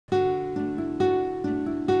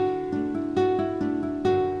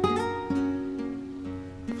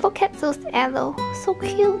Look at those aloe, so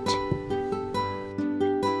cute.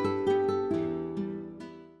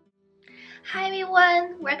 Hi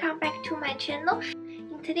everyone, welcome back to my channel.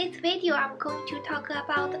 In today's video, I'm going to talk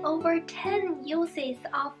about over 10 uses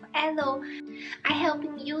of aloe. I have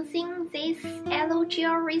been using this aloe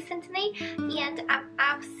gel recently and I'm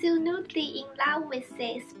absolutely in love with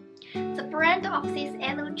this. The brand of this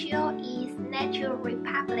aloe gel is Natural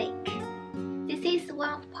Republic. This is one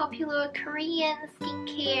of popular Korean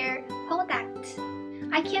skincare products.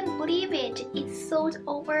 I can't believe it, it sold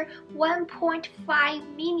over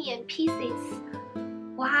 1.5 million pieces.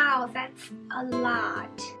 Wow, that's a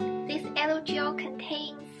lot. This aloe gel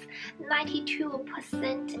contains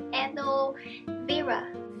 92% aloe vera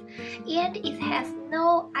and it has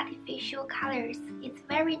no artificial colors. It's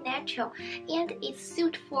very natural and it's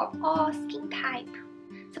suited for all skin type.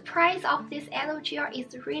 The price of this aloe gel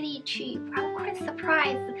is really cheap. I'm quite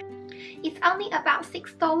surprised. It's only about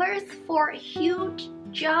 $6 for a huge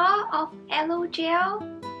jar of aloe gel.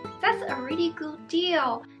 That's a really good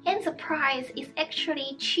deal, and the price is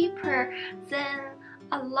actually cheaper than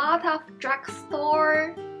a lot of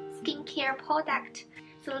drugstore skincare products.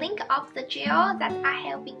 The link of the gel that I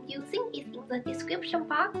have been using is in the description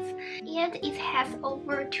box, and it has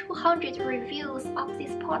over 200 reviews of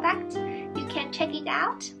this product. You can check it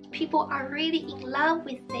out. People are really in love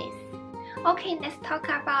with this. Okay, let's talk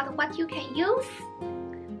about what you can use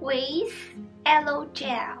with aloe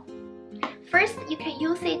gel. First, you can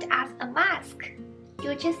use it as a mask.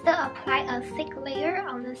 You just apply a thick layer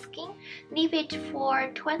on the skin, leave it for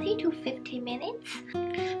 20 to 50 minutes.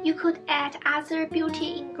 You could add other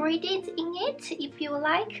beauty ingredients in it if you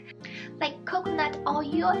like coconut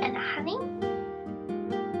oil and honey.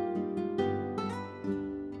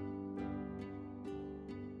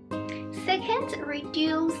 Second,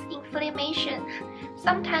 reduce inflammation.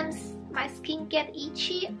 Sometimes my skin gets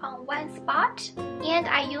itchy on one spot, and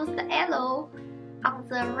I use the aloe on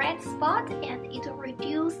the red spot and it will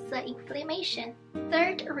reduce the inflammation.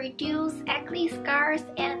 Third, reduce acne scars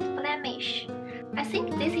and blemish. I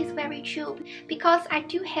think this is very true because I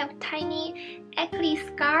do have tiny acne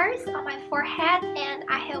scars on my forehead and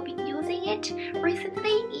I have been using it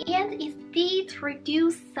recently and it did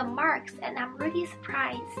reduce the marks and I'm really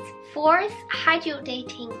surprised. Fourth,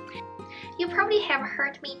 hydrating. You probably have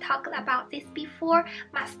heard me talk about this before.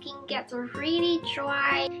 My skin gets really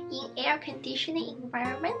dry in air conditioning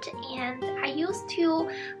environment and I used to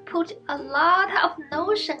put a lot of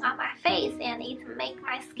lotion on my face and it makes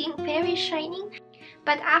my skin very shiny.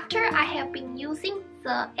 But after I have been using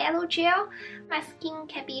the aloe gel, my skin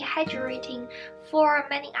can be hydrating for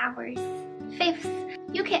many hours. Fifth,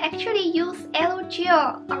 you can actually use aloe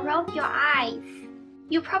gel around your eyes.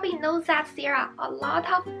 You probably know that there are a lot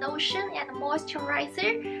of lotion and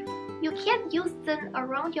moisturizer. You can't use them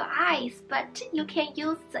around your eyes, but you can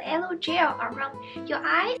use the aloe gel around your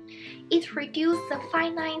eyes. It reduces the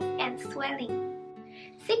fine lines and swelling.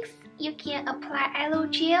 Sixth, you can apply aloe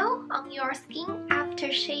gel on your skin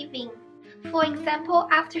after shaving. For example,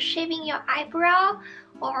 after shaving your eyebrow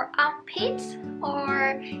or armpits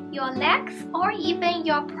or your legs or even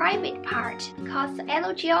your private part, because the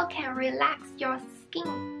aloe gel can relax your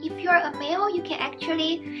skin. If you're a male, you can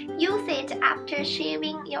actually use it after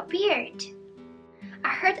shaving your beard. I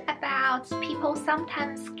heard about people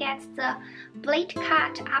sometimes get the blade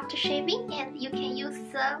cut after shaving and you can use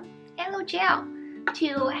the aloe gel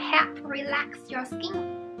to help relax your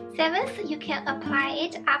skin. Seventh, you can apply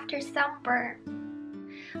it after sunburn.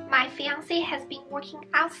 My fiance has been working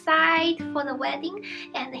outside for the wedding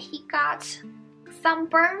and he got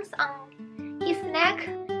sunburns on his neck.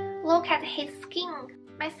 Look at his skin.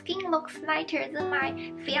 My skin looks lighter than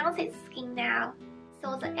my fiance's skin now.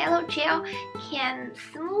 So the aloe gel can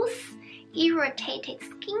smooth irritated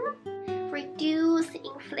skin, reduce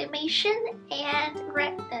inflammation and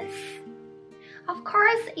redness. Of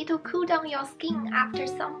course, it will cool down your skin after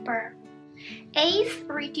sunburn. Eighth,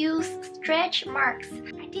 reduce stretch marks.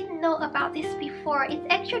 I didn't know about this before. It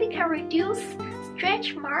actually can reduce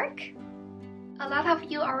stretch mark. A lot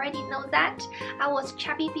of you already know that. I was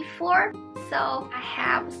chubby before, so I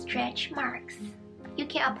have stretch marks. You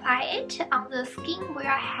can apply it on the skin where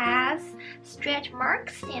it has stretch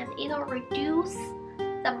marks and it will reduce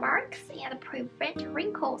the marks and prevent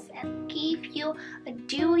wrinkles and give you a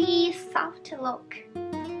dewy, soft look.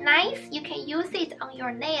 Ninth, you can use it on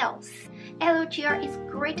your nails. Aloe gel is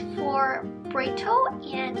great for brittle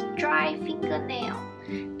and dry fingernail.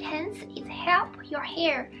 10th, it helps your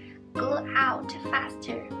hair grow out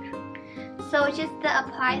faster. So just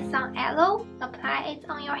apply some aloe, apply it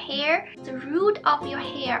on your hair, the root of your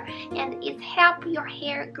hair, and it helps your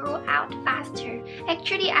hair grow out faster.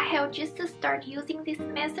 Actually, I have just started using this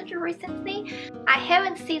method recently. I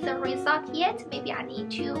haven't seen the result yet. Maybe I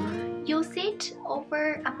need to use it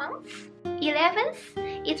over a month. 11th,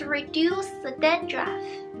 it reduces the dandruff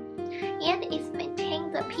and it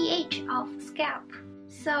maintains the pH of scalp.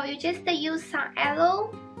 So you just use some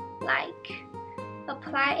aloe, like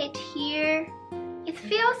apply it here. It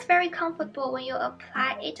feels very comfortable when you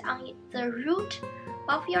apply it on the root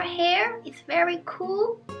of your hair. It's very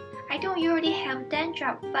cool. I don't usually have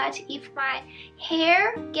dandruff, but if my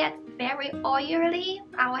hair gets very oily,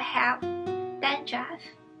 I will have dandruff.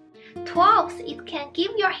 12th, it can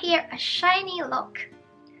give your hair a shiny look.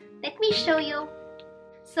 Let me show you.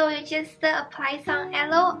 So you just apply some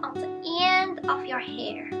aloe on the end of your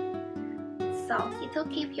hair. So it will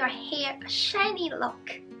give your hair a shiny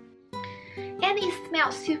look. And it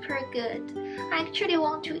smells super good. I actually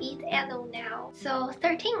want to eat aloe now. So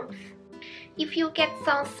 13th, if you get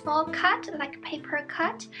some small cut, like paper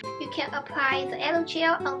cut, you can apply the aloe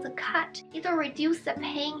gel on the cut. It will reduce the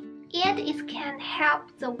pain and it can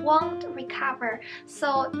help the wound recover.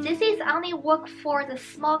 So this is only work for the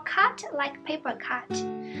small cut, like paper cut.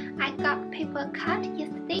 I got paper cut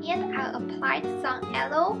yesterday and I applied some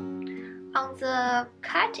aloe on the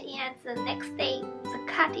cut, and the next day the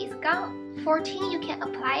cut is gone. 14, you can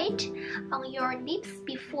apply it on your lips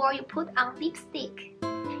before you put on lipstick.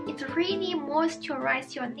 It really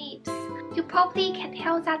moisturizes your lips. You probably can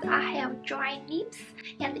tell that I have dry lips,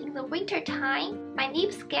 and in the winter time my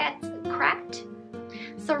lips get cracked.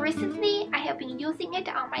 So recently I have been using it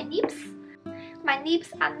on my lips. My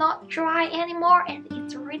lips are not dry anymore and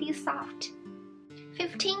it's really soft.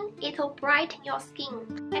 15, it will brighten your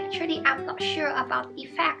skin. Actually, I'm not sure about the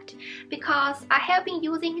effect because I have been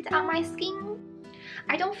using it on my skin.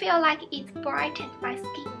 I don't feel like it brightened my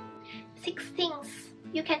skin. 16th,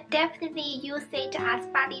 you can definitely use it as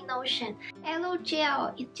body lotion. Aloe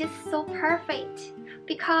gel is just so perfect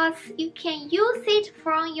because you can use it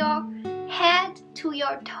from your head to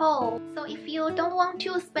your toe. So if you don't want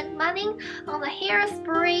to spend money on the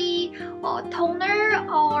hairspray or toner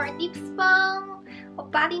or lip balm or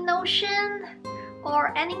body lotion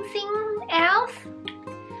or anything else,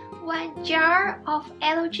 one jar of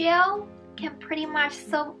aloe gel can pretty much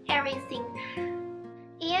solve everything.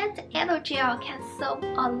 And aloe gel can solve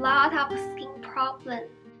a lot of skin problems.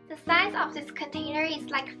 The size of this container is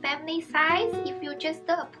like family size. If you just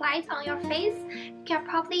apply it on your face, you can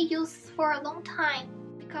probably use for a long time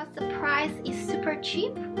because the price is super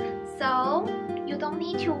cheap. So you don't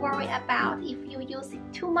need to worry about if you use it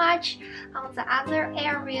too much on the other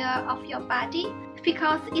area of your body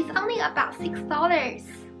because it's only about $6.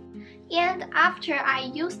 And after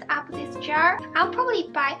I used up this jar, I'll probably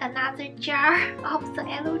buy another jar of the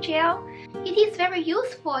aloe gel. It is very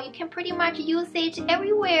useful. You can pretty much use it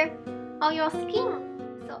everywhere on your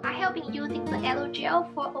skin. So I have been using the aloe gel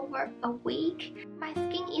for over a week. My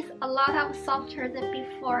skin is a lot softer than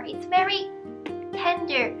before. It's very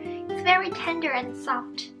tender. It's very tender and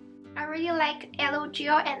soft. I really like aloe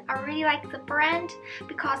gel and I really like the brand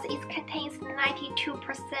because it contains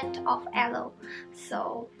 92% of aloe.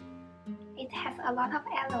 So it has a lot of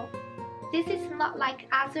aloe. This is not like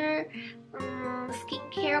other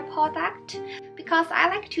skincare product because I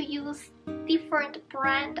like to use different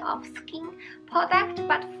brand of skin product,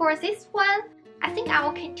 but for this one I think I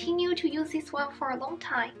will continue to use this one for a long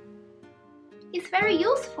time. It's very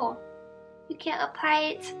useful. You can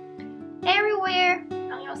apply it everywhere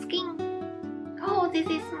on your skin. Oh, this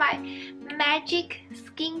is my magic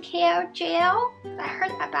skincare gel. I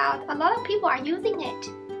heard about a lot of people are using it.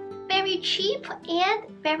 Very cheap and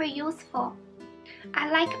very useful. I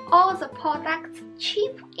like all the products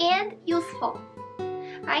cheap and useful.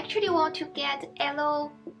 I actually want to get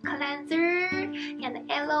aloe cleanser and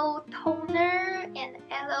aloe toner and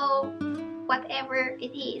aloe whatever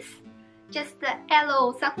it is. Just the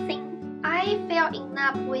aloe something. I fell in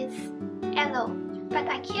love with aloe, but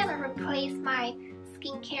I can't replace my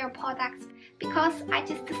skincare products because I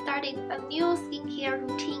just started a new skincare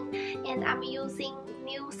routine and I'm using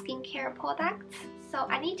new skincare products. So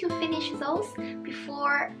I need to finish those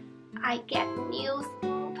before I get new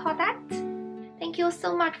skin products. Thank you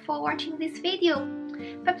so much for watching this video.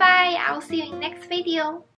 Bye bye, I'll see you in next video.